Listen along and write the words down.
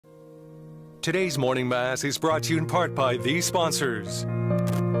Today's morning mass is brought to you in part by these sponsors.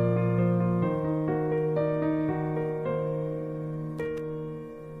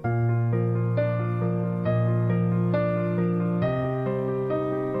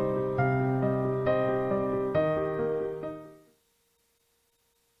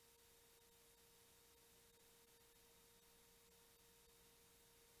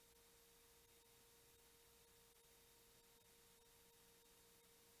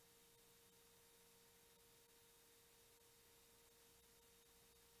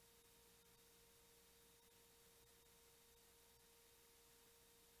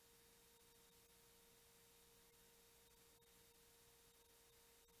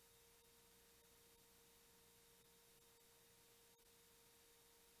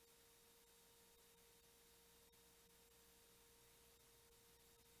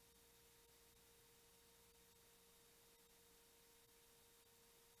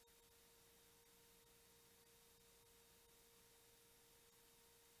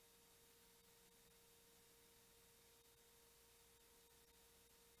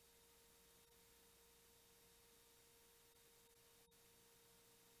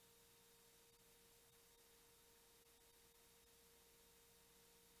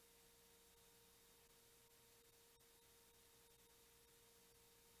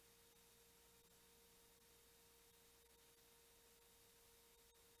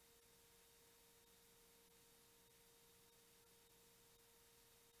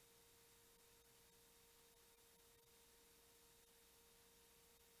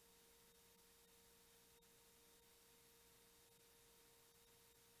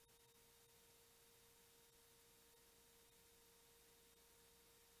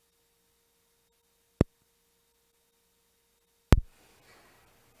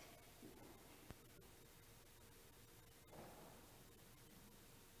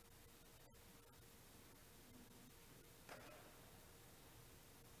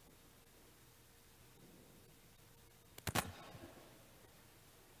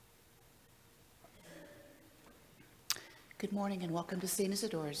 Good morning and welcome to St.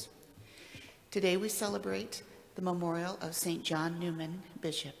 Isidore's. Today we celebrate the memorial of St. John Newman,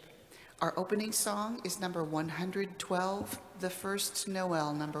 Bishop. Our opening song is number 112, the first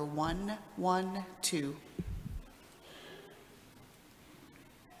Noel, number 112.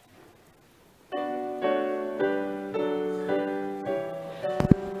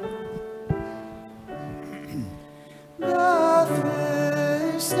 The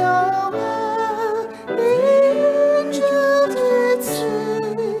first Noel, the angel did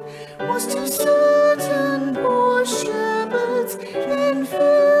say, was to certain poor shepherds in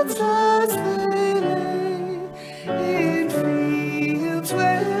fields as they lay, in fields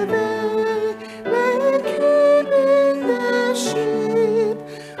where they lay keeping their sheep,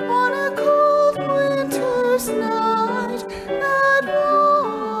 on a cold winter's night that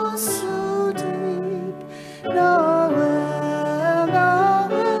was so deep. Noel, Noel,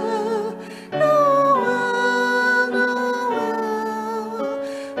 Noel, Noel,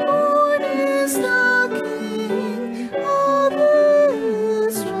 born is the King of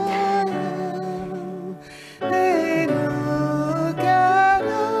Israel. They looked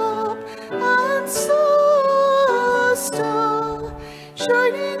up and saw a star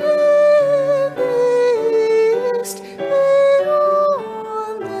shining in the east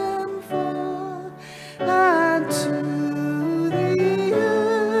beyond them far, and to the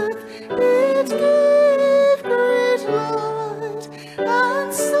earth it gave great light,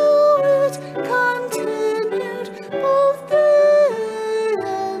 and so it continued both day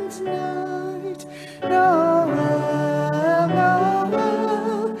and night. Noel,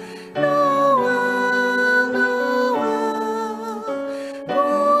 Noel, Noel, Noel,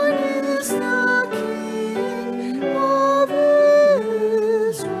 born is the King of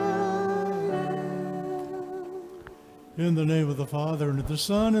Israel. In the name of the Father, and of the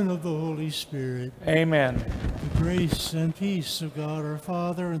Son, and of the Holy Spirit. Amen. The grace and peace of God our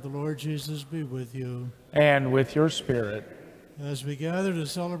Father and the Lord Jesus be with you. And with your spirit. As we gather to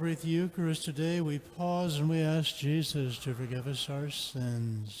celebrate the Eucharist today, we pause and we ask Jesus to forgive us our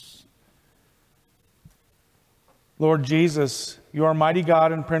sins. Lord Jesus, you are mighty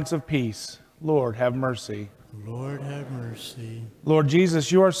God and Prince of Peace. Lord, have mercy. Lord, have mercy. Lord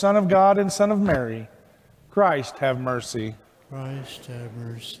Jesus, you are Son of God and Son of Mary. Christ, have mercy. Christ, have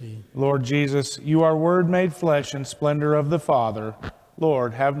mercy. Lord Jesus, you are Word made flesh and splendor of the Father.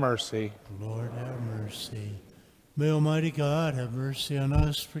 Lord, have mercy. Lord, have mercy. May Almighty God have mercy on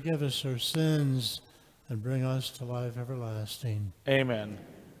us, forgive us our sins, and bring us to life everlasting. Amen.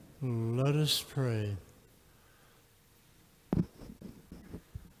 Let us pray.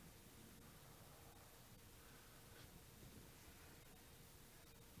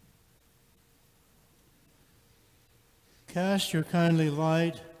 Cast your kindly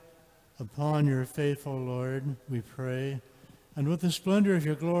light upon your faithful, Lord, we pray, and with the splendor of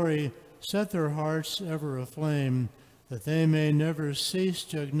your glory, set their hearts ever aflame, that they may never cease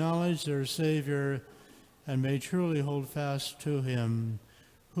to acknowledge their Savior and may truly hold fast to him,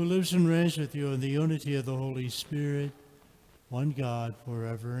 who lives and reigns with you in the unity of the Holy Spirit, one God,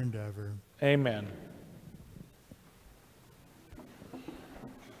 forever and ever. Amen.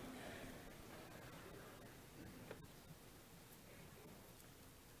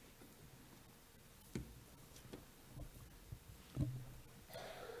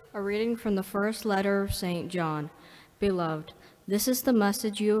 A reading from the first letter of St. John. Beloved, this is the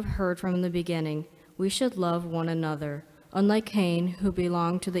message you have heard from the beginning. We should love one another, unlike Cain, who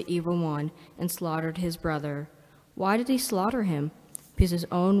belonged to the evil one and slaughtered his brother. Why did he slaughter him? Because his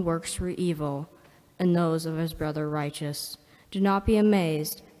own works were evil, and those of his brother righteous. Do not be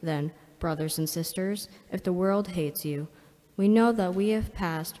amazed, then, brothers and sisters, if the world hates you. We know that we have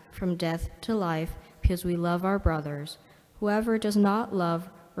passed from death to life because we love our brothers. Whoever does not love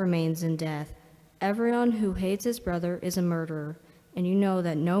remains in death. Everyone who hates his brother is a murderer, and you know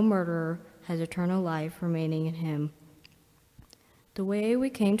that no murderer has eternal life remaining in him. The way we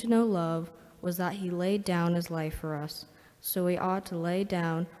came to know love was that he laid down his life for us, so we ought to lay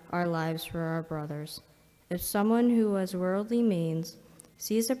down our lives for our brothers. If someone who has worldly means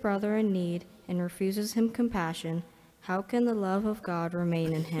sees a brother in need and refuses him compassion, how can the love of God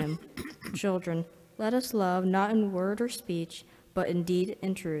remain in him? Children, let us love not in word or speech, but in deed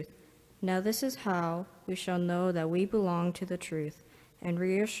and truth. Now this is how we shall know that we belong to the truth, and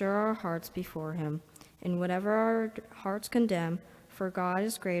reassure our hearts before him. And whatever our hearts condemn, for God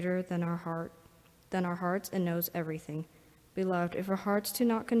is greater than our hearts and knows everything. Beloved, if our hearts do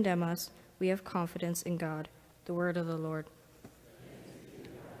not condemn us, we have confidence in God. The word of the Lord.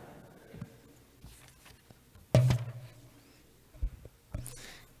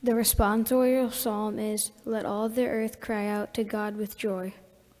 The responsorial psalm is, "Let all the earth cry out to God with joy."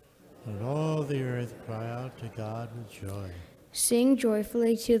 Let all the earth cry out to God with joy. Sing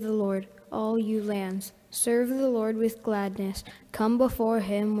joyfully to the Lord, all you lands. Serve the Lord with gladness. Come before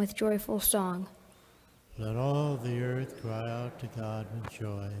him with joyful song. Let all the earth cry out to God with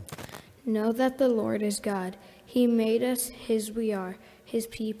joy. Know that the Lord is God. He made us, his we are, his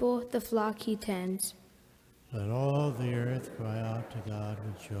people, the flock he tends. Let all the earth cry out to God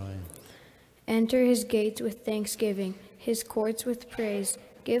with joy. Enter his gates with thanksgiving, his courts with praise.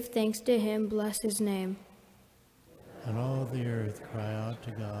 Give thanks to him, bless his name. Let all the earth cry out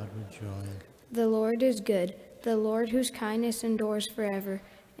to God with joy. The Lord is good, the Lord whose kindness endures forever,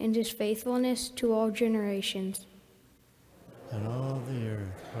 and his faithfulness to all generations. Let all the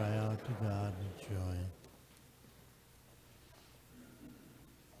earth cry out to God with joy.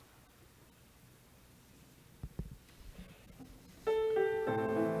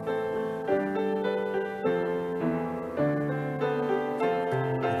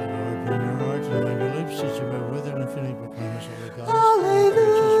 That you may with it and finish proclaim his holy gospel.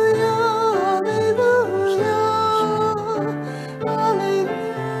 Alleluia, alleluia, alleluia, alleluia,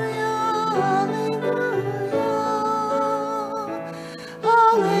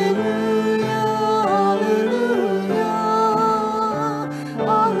 alleluia,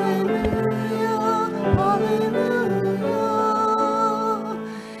 alleluia, alleluia.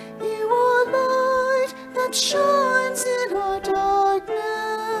 You are light that shines in our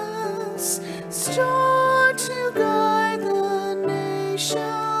darkness, star to guide the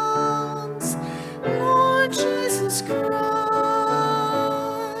nations, Lord Jesus Christ.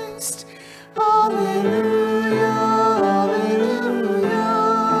 Alleluia, alleluia,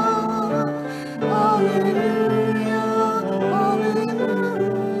 alleluia, alleluia.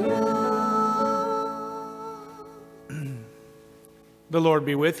 The Lord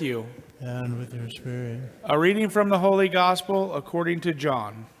be with you. And with your spirit. A reading from the Holy Gospel according to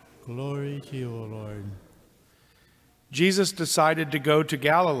John. Glory to you, O Lord. Jesus decided to go to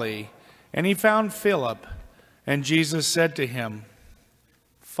Galilee, and he found Philip, and Jesus said to him,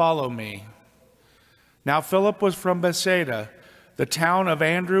 "Follow me." Now Philip was from Bethsaida, the town of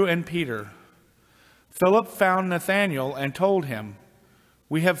Andrew and Peter. Philip found Nathanael and told him,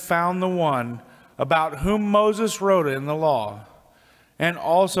 "We have found the one about whom Moses wrote in the law, and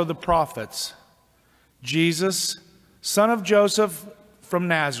also the prophets, Jesus, son of Joseph from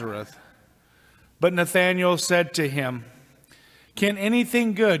Nazareth." But Nathanael said to him, "Can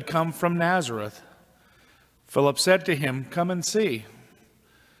anything good come from Nazareth?" Philip said to him, "Come and see."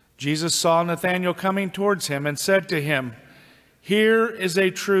 Jesus saw Nathanael coming towards him and said to him, "Here is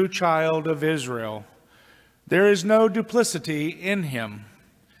a true child of Israel. There is no duplicity in him."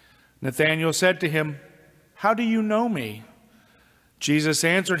 Nathanael said to him, "How do you know me?" Jesus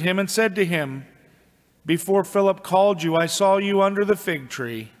answered him and said to him, "Before Philip called you, I saw you under the fig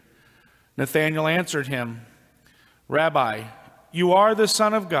tree." Nathanael answered him, "Rabbi, you are the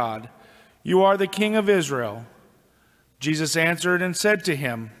Son of God. You are the King of Israel." Jesus answered and said to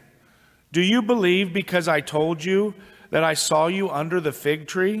him, "Do you believe because I told you that I saw you under the fig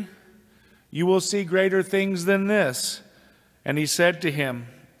tree? You will see greater things than this." And he said to him,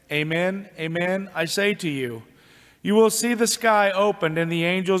 "Amen, amen, I say to you, you will see the sky opened and the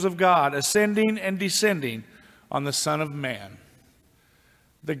angels of God ascending and descending on the Son of Man."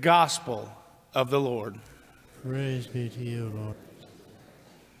 The Gospel of the Lord. Praise be to you, Lord.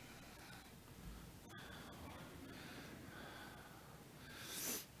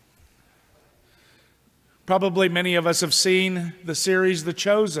 Probably many of us have seen the series The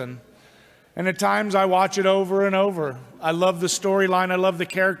Chosen, and at times I watch it over and over. I love the storyline, I love the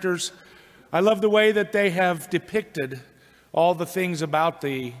characters, I love the way that they have depicted all the things about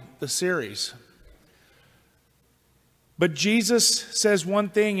the series. But Jesus says one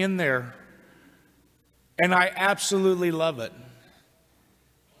thing in there, and I absolutely love it.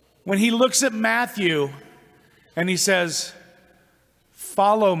 When he looks at Matthew and he says,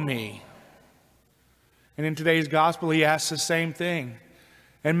 "Follow me." And in today's gospel, he asks the same thing.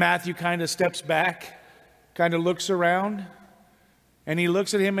 And Matthew kind of steps back, kind of looks around, and he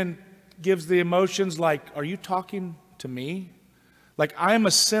looks at him and gives the emotions like, "Are you talking to me? Like, I'm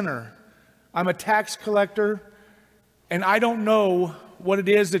a sinner. I'm a tax collector, and I don't know what it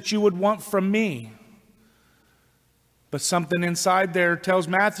is that you would want from me." But something inside there tells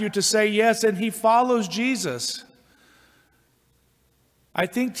Matthew to say yes, and he follows Jesus. I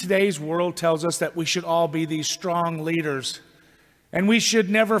think today's world tells us that we should all be these strong leaders, and we should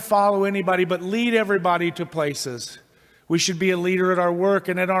never follow anybody but lead everybody to places. We should be a leader at our work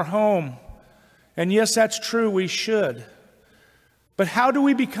and at our home. And yes, that's true, we should. But how do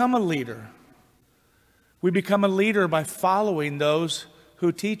we become a leader? We become a leader by following those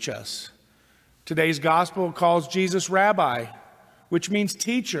who teach us. Today's gospel calls Jesus Rabbi, which means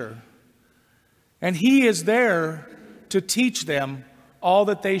teacher. And he is there to teach them all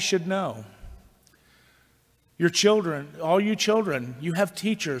that they should know. Your children, all you children, you have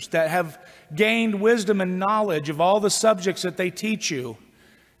teachers that have gained wisdom and knowledge of all the subjects that they teach you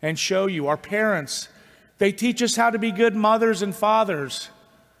and show you. Our parents, they teach us how to be good mothers and fathers.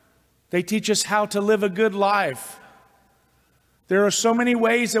 They teach us how to live a good life. There are so many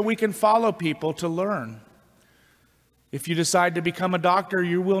ways that we can follow people to learn. If you decide to become a doctor,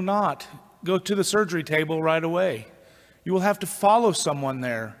 you will not go to the surgery table right away. You will have to follow someone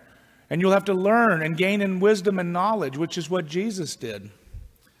there, and you'll have to learn and gain in wisdom and knowledge, which is what Jesus did.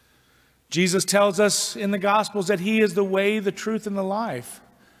 Jesus tells us in the Gospels that he is the way, the truth, and the life.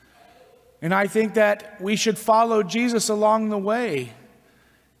 And I think that we should follow Jesus along the way.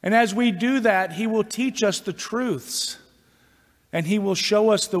 And as we do that, he will teach us the truths, and he will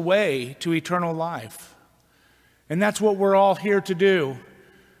show us the way to eternal life. And that's what we're all here to do.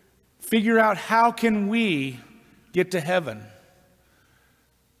 Figure out how can we get to heaven.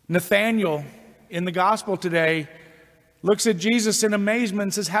 Nathanael in the gospel today looks at Jesus in amazement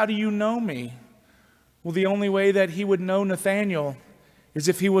and says, "How do you know me?" Well, the only way that he would know Nathanael is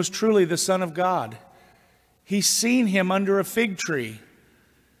if he was truly the Son of God. He's seen him under a fig tree.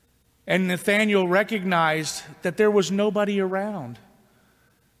 And Nathanael recognized that there was nobody around.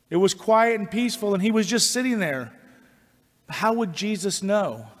 It was quiet and peaceful, and he was just sitting there. How would Jesus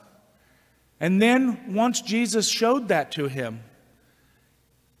know? And then once Jesus showed that to him,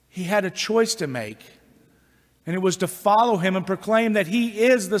 he had a choice to make. And it was to follow him and proclaim that he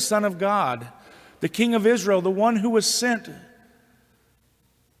is the Son of God, the King of Israel, the one who was sent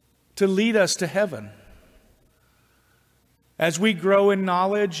to lead us to heaven. As we grow in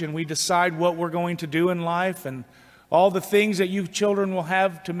knowledge and we decide what we're going to do in life and all the things that you children will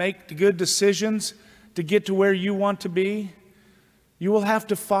have to make good decisions to get to where you want to be, you will have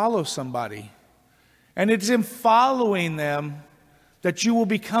to follow somebody. And it's in following them that you will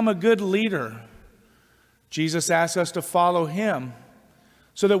become a good leader. Jesus asks us to follow him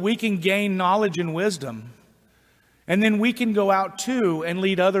so that we can gain knowledge and wisdom. And then we can go out too and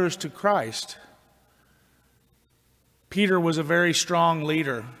lead others to Christ. Peter was a very strong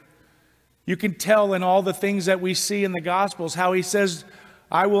leader. You can tell in all the things that we see in the Gospels how he says,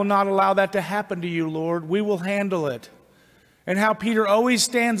 "I will not allow that to happen to you, Lord. We will handle it." And how Peter always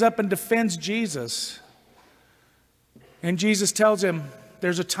stands up and defends Jesus. And Jesus tells him,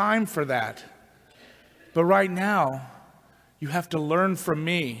 there's a time for that. But right now, you have to learn from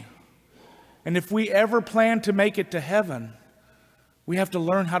me. And if we ever plan to make it to heaven, we have to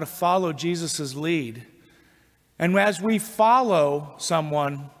learn how to follow Jesus' lead. And as we follow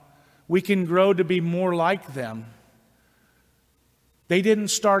someone, we can grow to be more like them. They didn't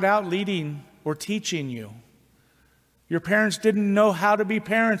start out leading or teaching you. Your parents didn't know how to be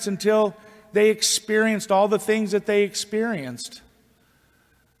parents until they experienced all the things that they experienced.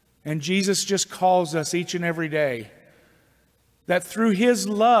 And Jesus just calls us each and every day that through his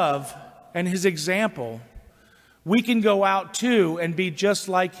love and his example, we can go out too and be just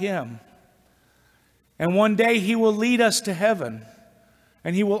like him. And one day he will lead us to heaven,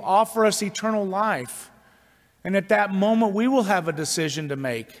 and he will offer us eternal life. And at that moment, we will have a decision to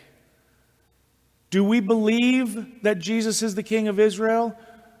make. Do we believe that Jesus is the King of Israel,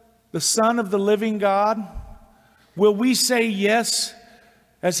 the Son of the living God? Will we say yes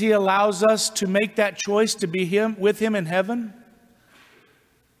as he allows us to make that choice to be with him in heaven?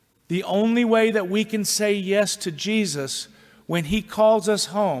 The only way that we can say yes to Jesus when he calls us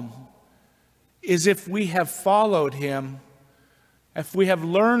home is if we have followed him, if we have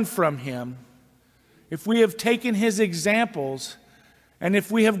learned from him, if we have taken his examples, and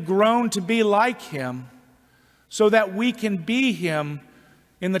if we have grown to be like him, so that we can be him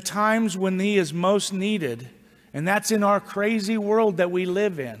in the times when he is most needed. And that's in our crazy world that we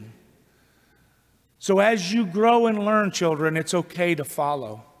live in. So as you grow and learn, children, it's okay to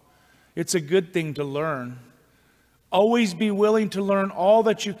follow. It's a good thing to learn. Always be willing to learn all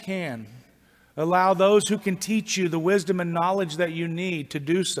that you can. Allow those who can teach you the wisdom and knowledge that you need to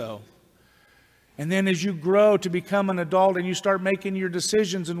do so. And then as you grow to become an adult and you start making your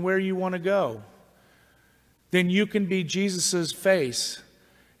decisions and where you want to go, then you can be Jesus's face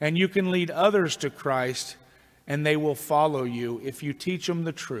and you can lead others to Christ, and they will follow you if you teach them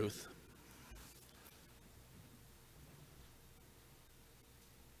the truth.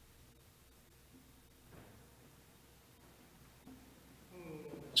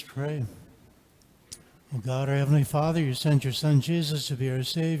 Let's pray. Oh God, our Heavenly Father, you sent your Son Jesus to be our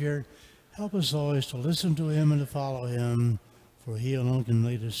Savior. Help us always to listen to him and to follow him, for he alone can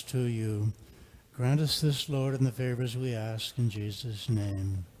lead us to you. Grant us this, Lord, and the favors we ask in Jesus'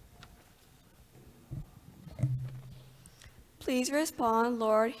 name. Please respond,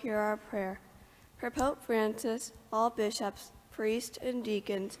 Lord, hear our prayer. For Pope Francis, all bishops, priests, and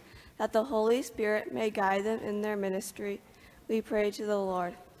deacons, that the Holy Spirit may guide them in their ministry, we pray to the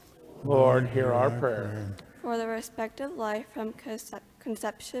Lord. Lord, hear our prayer. For the respective life from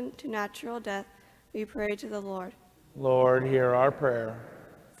conception to natural death, we pray to the Lord. Lord, hear our prayer.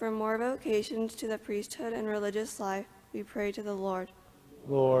 For more vocations to the priesthood and religious life, we pray to the Lord.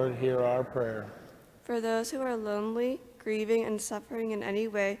 Lord, hear our prayer. For those who are lonely, grieving, and suffering in any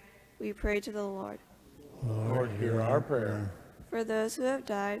way, we pray to the Lord. Lord, hear our prayer. For those who have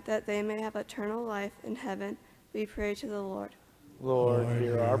died, that they may have eternal life in heaven, we pray to the Lord. Lord,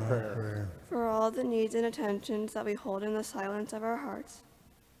 hear our prayer. For all the needs and attentions that we hold in the silence of our hearts,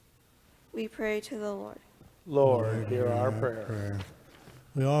 we pray to the Lord. Lord, hear our prayer.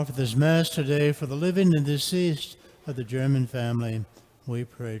 We offer this Mass today for the living and deceased of the German family. We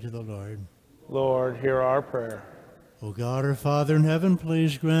pray to the Lord. Lord, hear our prayer. O God, our Father in heaven,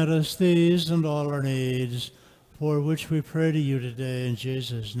 please grant us these and all our needs, for which we pray to you today in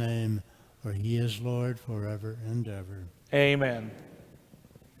Jesus' name, for he is Lord forever and ever. Amen.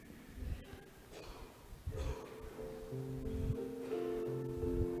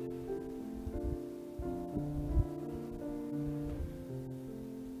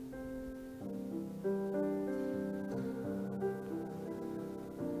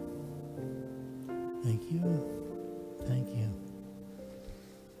 Thank you. Thank you.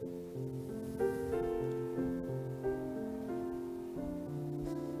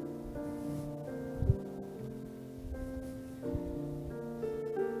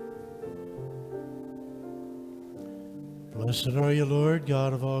 Blessed are you, Lord,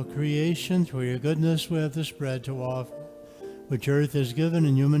 God of all creation. Through your goodness we have this bread to offer, which earth has given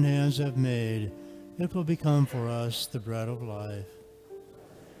and human hands have made. It will become for us the bread of life.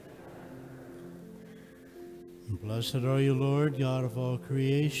 And blessed are you, Lord, God of all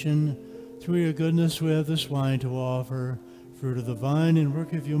creation. Through your goodness we have this wine to offer, fruit of the vine and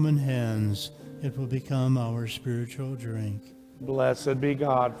work of human hands. It will become our spiritual drink. Blessed be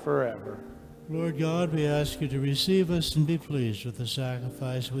God forever. Lord God, we ask you to receive us and be pleased with the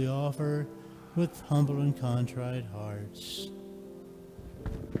sacrifice we offer with humble and contrite hearts.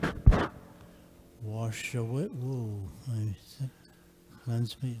 Wash away,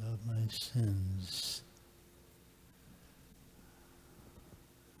 cleanse me of my sins.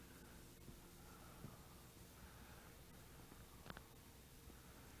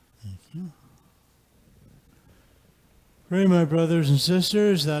 Thank you. Pray, my brothers and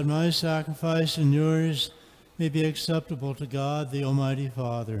sisters, that my sacrifice and yours may be acceptable to God, the Almighty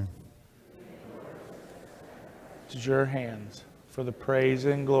Father. This is your hands for the praise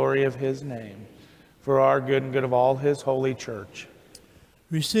and glory of his name, for our good and good of all his holy church.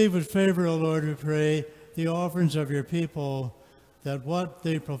 Receive with favor, O Lord, we pray, the offerings of your people, that what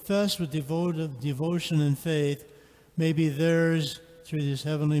they profess with devotion and faith may be theirs through these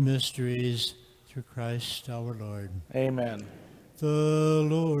heavenly mysteries, through Christ our Lord. Amen. The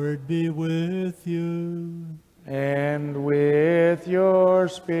Lord be with you. And with your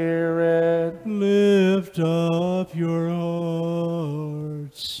spirit, Lift up your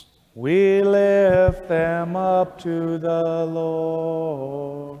hearts. we lift them up to the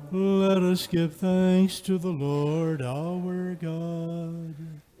Lord. Let us give thanks to the Lord our God.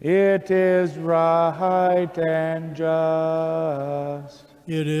 It is right and just.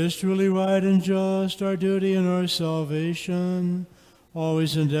 It is truly right and just, our duty and our salvation,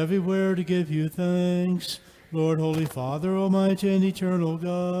 always and everywhere to give you thanks, Lord, Holy Father, Almighty and eternal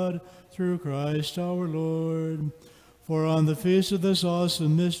God, through Christ our Lord. For on the feast of this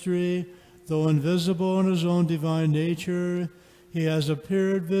awesome mystery, though invisible in his own divine nature, he has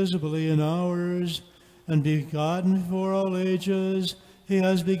appeared visibly in ours, and begotten before all ages, he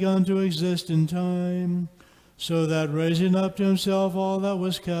has begun to exist in time, so that raising up to himself all that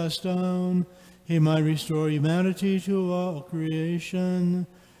was cast down, he might restore humanity to all creation,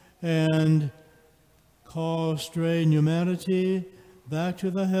 and call straying humanity back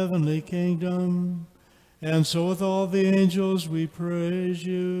to the heavenly kingdom. And so with all the angels we praise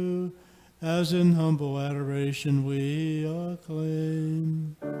you, as in humble adoration we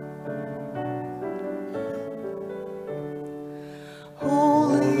acclaim.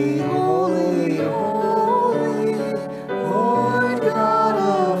 Holy, holy, holy, Lord God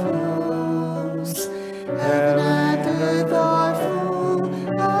of hosts, heaven and earth are full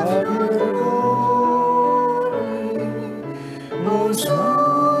of your glory.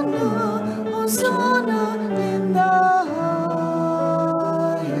 Hosanna, Hosanna in the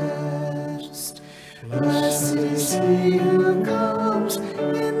highest. Blessed is he who comes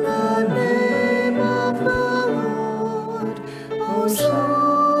in the name of the Lord.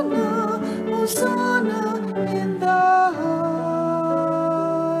 Hosanna, Hosanna in the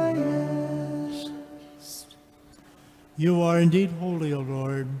highest. You are indeed holy, O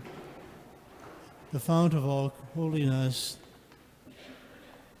Lord, the fount of all holiness.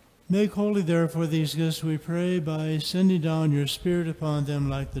 Make holy, therefore, these gifts, we pray, by sending down your Spirit upon them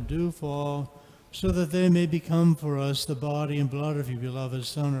like the dewfall, so that they may become for us the body and blood of your beloved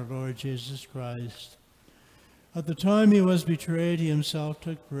Son, our Lord Jesus Christ. At the time he was betrayed, he himself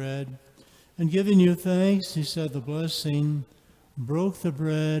took bread, and giving you thanks, he said the blessing, broke the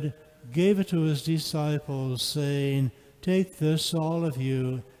bread, gave it to his disciples, saying, "Take this, all of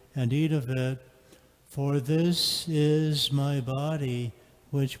you, and eat of it, for this is my body,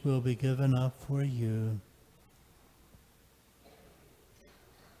 which will be given up for you."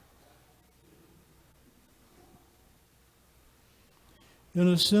 In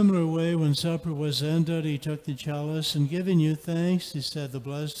a similar way, when supper was ended, he took the chalice, and giving you thanks, he said the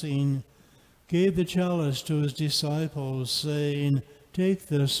blessing, gave the chalice to his disciples, saying, "Take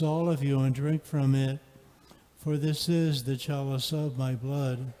this, all of you, and drink from it, for this is the chalice of my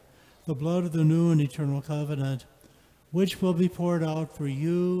blood, the blood of the new and eternal covenant, which will be poured out for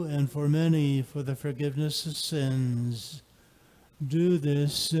you and for many for the forgiveness of sins. Do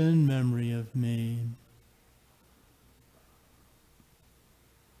this in memory of me."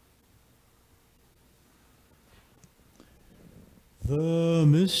 The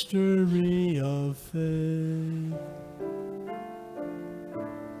mystery of faith.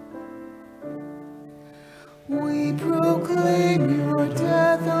 We proclaim your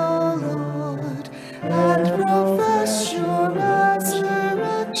death, O Lord, and profess your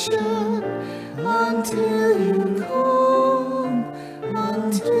resurrection until you come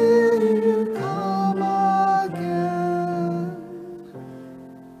again.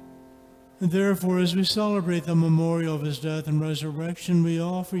 And therefore, as we celebrate the memorial of his death and resurrection, we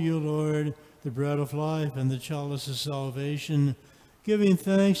offer you, Lord, the bread of life and the chalice of salvation, giving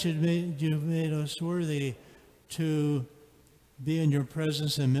thanks that you've made us worthy to be in your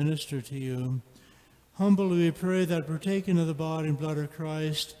presence and minister to you. Humbly we pray that, partaking of the body and blood of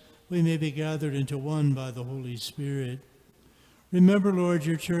Christ, we may be gathered into one by the Holy Spirit. Remember, Lord,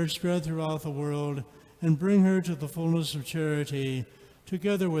 your church spread throughout the world, and bring her to the fullness of charity,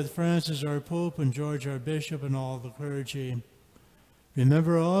 together with Francis our Pope and George our Bishop and all the clergy.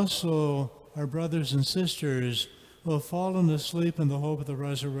 Remember also our brothers and sisters who have fallen asleep in the hope of the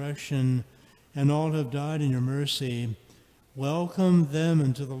resurrection, and all who have died in your mercy. Welcome them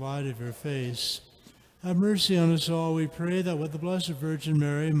into the light of your face. Have mercy on us all, we pray, that with the Blessed Virgin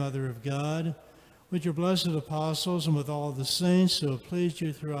Mary, Mother of God, with your blessed apostles, and with all the saints who have pleased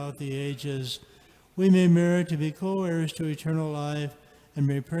you throughout the ages, we may merit to be co-heirs to eternal life, and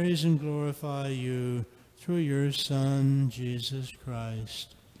may praise and glorify you through your Son, Jesus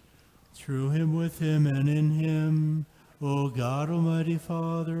Christ. Through him, with him, and in him, O God, Almighty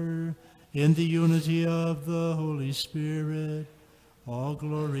Father, in the unity of the Holy Spirit, all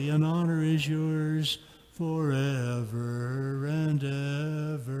glory and honor is yours forever and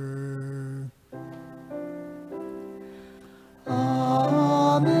ever.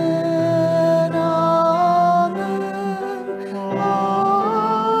 Amen, amen, amen.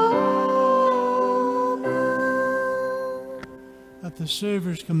 At the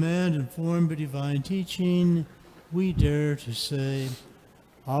Savior's command, informed by divine teaching, we dare to say,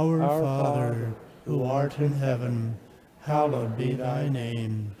 Our Father, who art in heaven, hallowed be thy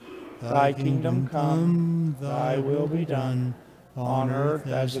name. Thy kingdom come, thy will be done, on earth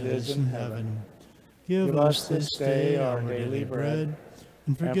as it is in heaven. Give us this day our daily bread,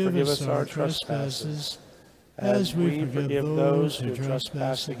 and forgive us our trespasses, as we forgive those who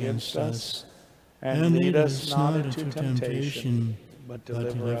trespass against us. And lead us not into temptation, but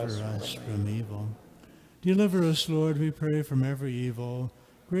deliver us from evil. Deliver us, Lord, we pray, from every evil.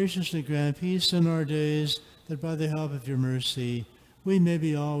 Graciously grant peace in our days, that by the help of your mercy we may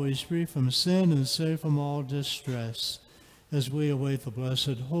be always free from sin and safe from all distress, as we await the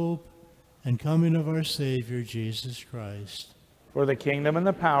blessed hope and coming of our Savior, Jesus Christ. For the kingdom and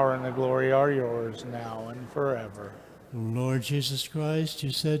the power and the glory are yours, now and forever. Lord Jesus Christ,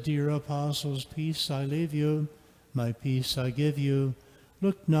 you said to your apostles, Peace I leave you, my peace I give you.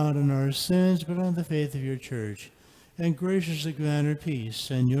 Look not on our sins, but on the faith of your church, and graciously grant her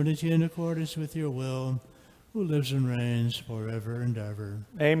peace and unity in accordance with your will, who lives and reigns forever and ever.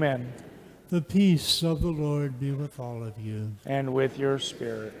 Amen. The peace of the Lord be with all of you. And with your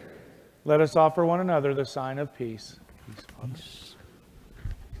spirit. Let us offer one another the sign of peace. Peace, Father. Peace.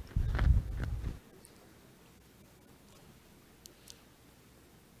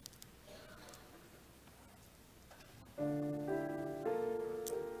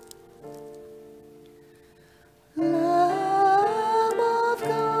 Lamb of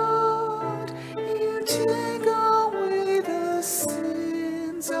God, you take away the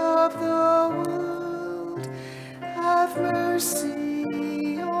sins of the world. Have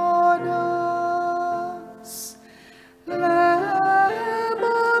mercy on us. Lamb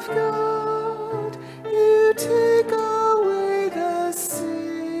of God, you take away the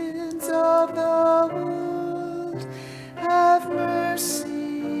sins of the world. Have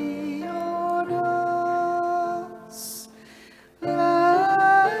mercy on us.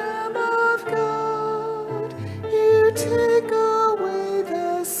 Lamb of God, you take away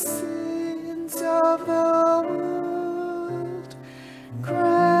the sins of the world.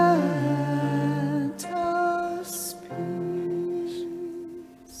 Grant us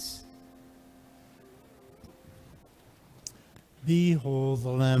peace. Behold the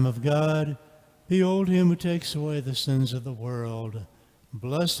Lamb of God. Behold him who takes away the sins of the world.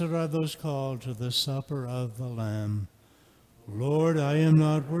 Blessed are those called to the supper of the Lamb. Lord, I am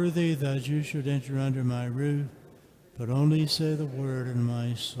not worthy that you should enter under my roof, but only say the word, and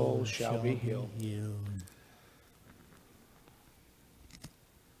my soul shall be healed.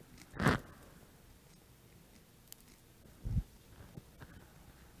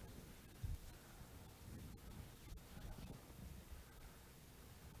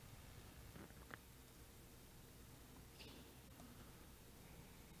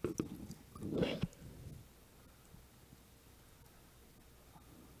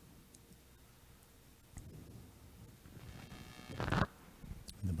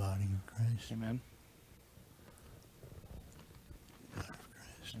 The body of Christ. Amen. Blood of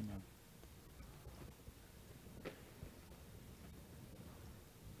Christ. Amen.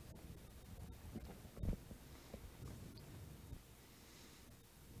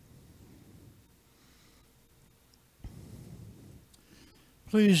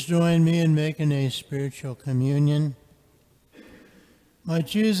 Please join me in making a spiritual communion. My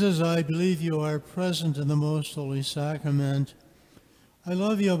Jesus, I believe you are present in the most holy sacrament. I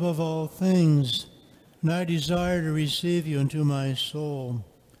love you above all things, and I desire to receive you into my soul.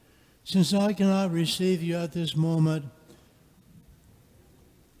 Since I cannot receive you at this moment,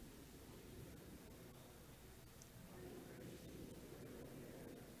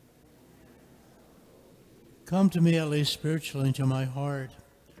 come to me at least spiritually into my heart.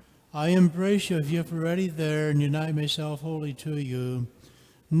 I embrace you if you're already there and unite myself wholly to you.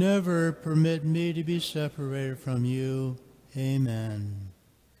 Never permit me to be separated from you. Amen.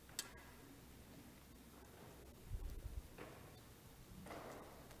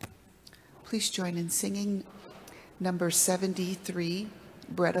 Please join in singing number 73,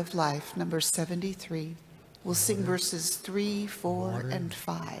 Bread of Life, number 73. We'll sing verses 3, 4, and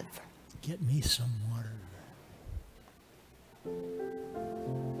 5. Get me some water.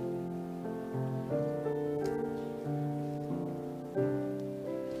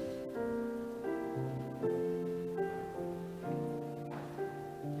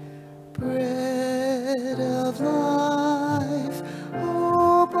 Bread of life,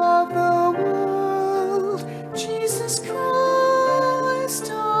 hope of the world, Jesus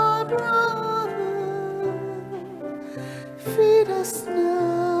Christ our brother, feed us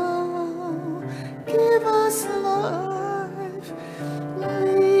now, give us life,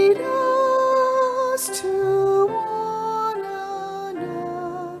 lead us to one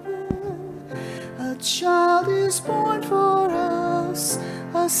another. A child is born for us,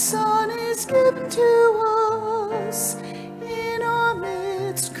 a son is given to us. In our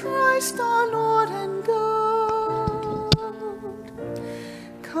midst, Christ our Lord and God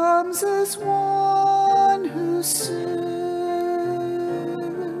comes as one who serves.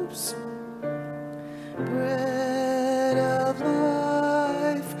 Bread of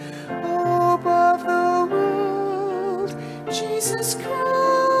life, hope of the world, Jesus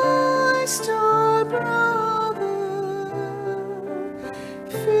Christ our brother,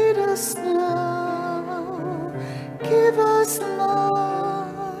 feed us now, give us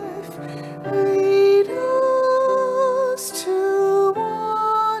life, lead us to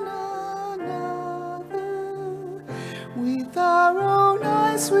one another. With our own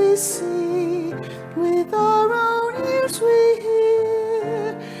eyes we see, with our own ears we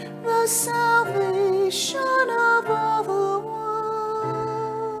hear the salvation of all the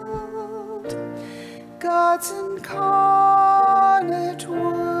world. God's incarnate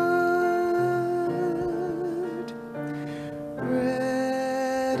word,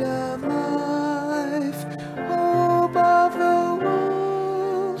 bread of life, hope of the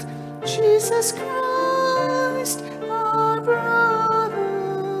world, Jesus Christ our brother,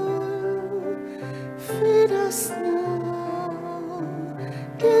 feed us now,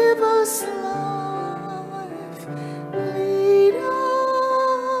 give us life, lead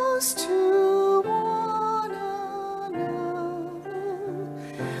us to one another.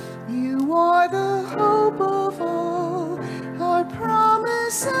 You are the hope of all, our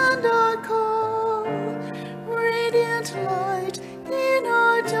promise and our call, radiant light in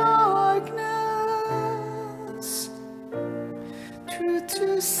our darkness.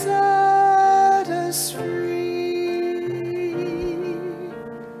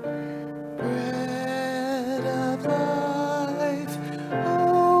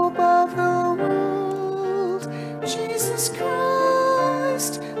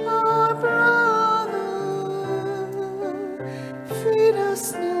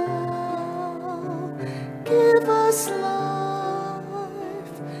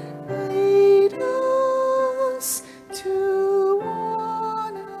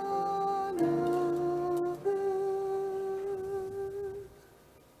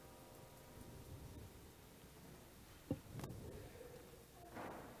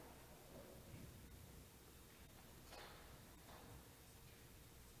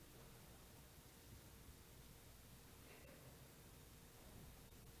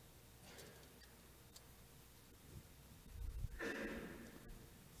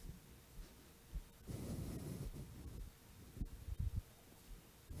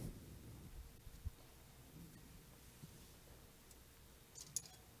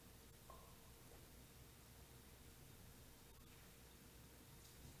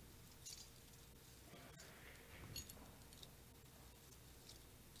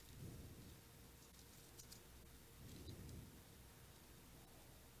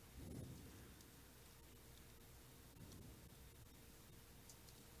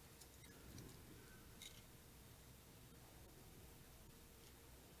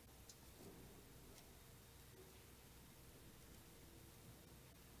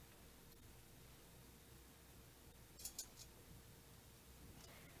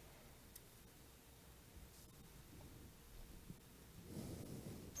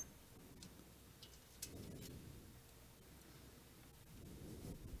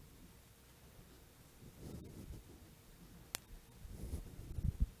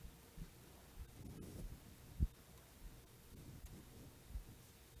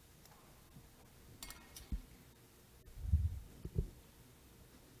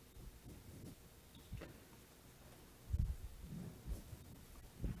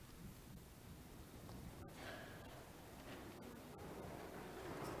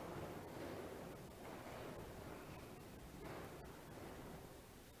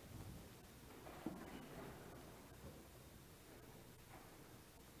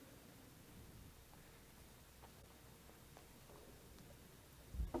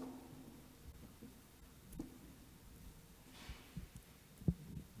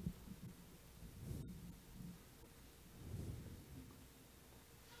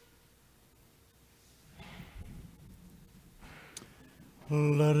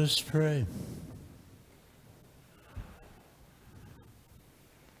 Let us pray.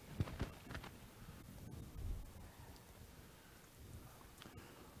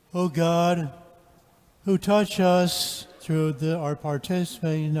 O God, who touch us through our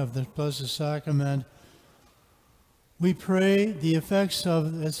participating of the Blessed Sacrament, we pray the effects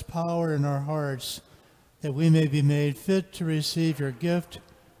of its power in our hearts, that we may be made fit to receive your gift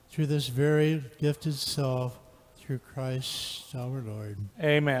through this very gift itself, through Christ our Lord.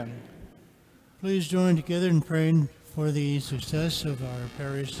 Amen. Please join together in praying for the success of our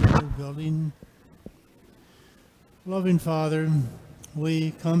parish building. Loving Father,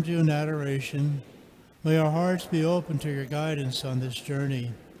 we come to you in adoration. May our hearts be open to your guidance on this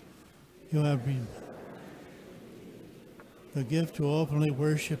journey. You have the gift to openly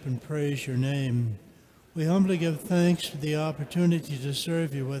worship and praise your name. We humbly give thanks for the opportunity to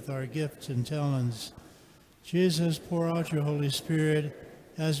serve you with our gifts and talents. Jesus, pour out your Holy Spirit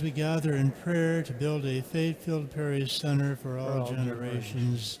as we gather in prayer to build a faith-filled parish center for all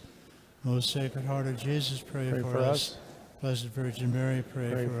generations. Most Sacred Heart of Jesus, pray for us. Blessed Virgin Mary,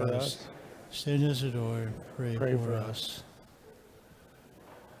 pray for us. Saint Isidore, pray for us.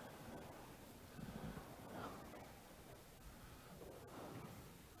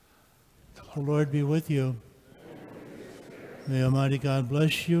 The Lord be with you. May Almighty God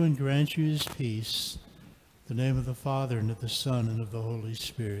bless you and grant you his peace. In the name of the Father, and of the Son, and of the Holy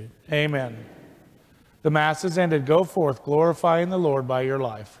Spirit. Amen. The Mass is ended. Go forth, glorifying the Lord by your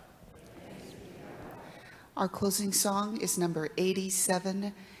life. Our closing song is number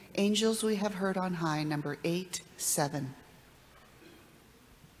 87, Angels We Have Heard on High, number 87.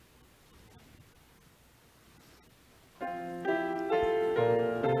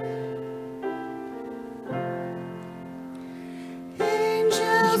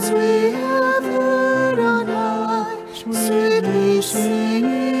 Angels we have heard on high, sweetly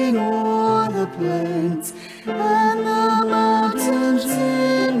singing o'er the plains, and the mountains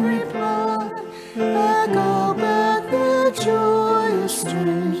in reply echo back their joyous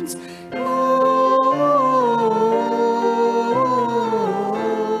strains. Gloria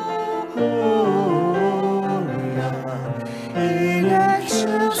in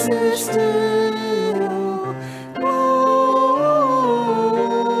excelsis Deo.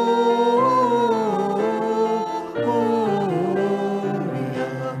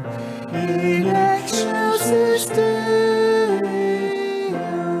 In excelsis Deo.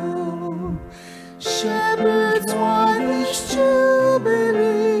 Shepherds, why this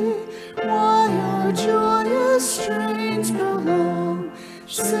jubilee? Why your joyous strains prolong?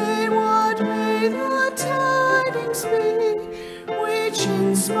 Say, what may the tidings be which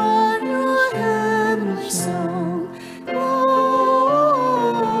inspire your heavenly song?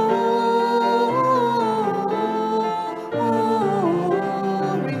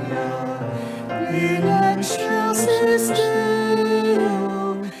 In excelsis Deo.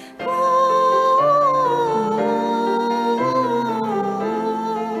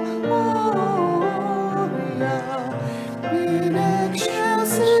 In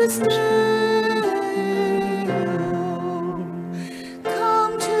excelsis Deo.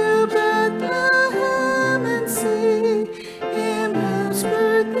 Come to Bethlehem and see him whose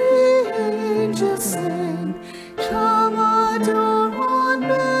birth the angels sing. Come adore on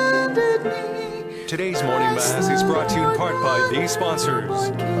bended knee. Today's morning mass is brought to you in part by these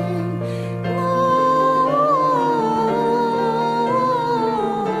sponsors.